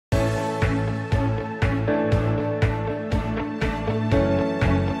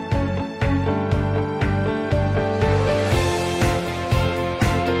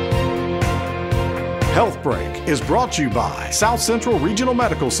Health Break is brought to you by South Central Regional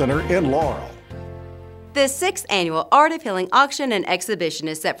Medical Center in Laurel. The 6th annual Art of Healing auction and exhibition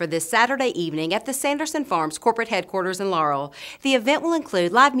is set for this Saturday evening at the Sanderson Farms Corporate Headquarters in Laurel. The event will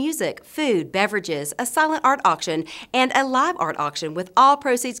include live music, food, beverages, a silent art auction, and a live art auction, with all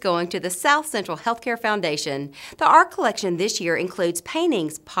proceeds going to the South Central Healthcare Foundation. The art collection this year includes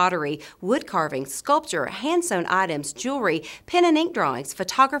paintings, pottery, wood carving, sculpture, hand-sewn items, jewelry, pen and ink drawings,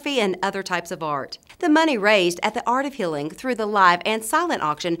 photography, and other types of art. The money raised at the Art of Healing through the live and silent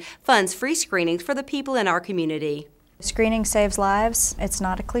auction funds free screenings for the people in our community. Screening saves lives. It's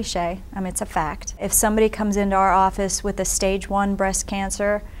not a cliche. It's a fact. If somebody comes into our office with a stage 1 breast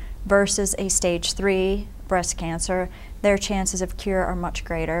cancer versus a stage 3 breast cancer, their chances of cure are much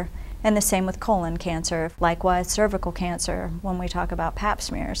greater. And the same with colon cancer, likewise cervical cancer when we talk about pap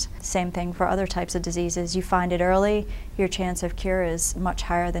smears. Same thing for other types of diseases. You find it early, your chance of cure is much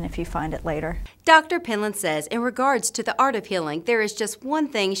higher than if you find it later. Dr. Penland says in regards to the Art of Healing, there is just one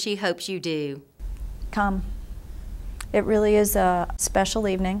thing she hopes you do. Come. It really is a special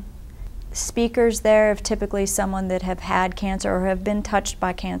evening. Speakers there are typically someone that have had cancer or have been touched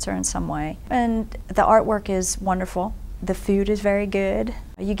by cancer in some way. And the artwork is wonderful. The food is very good.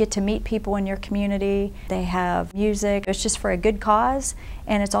 You get to meet people in your community. They have music. It's just for a good cause,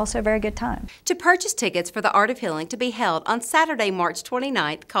 and it's also a very good time. To purchase tickets for the Art of Healing to be held on Saturday, March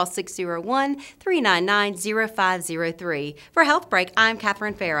 29th, call 601-399-0503. For Health Break, I'm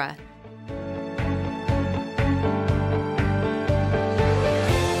Catherine Farah.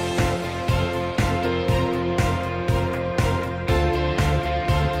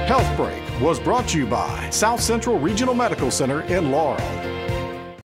 Health Break was brought to you by South Central Regional Medical Center in Laurel.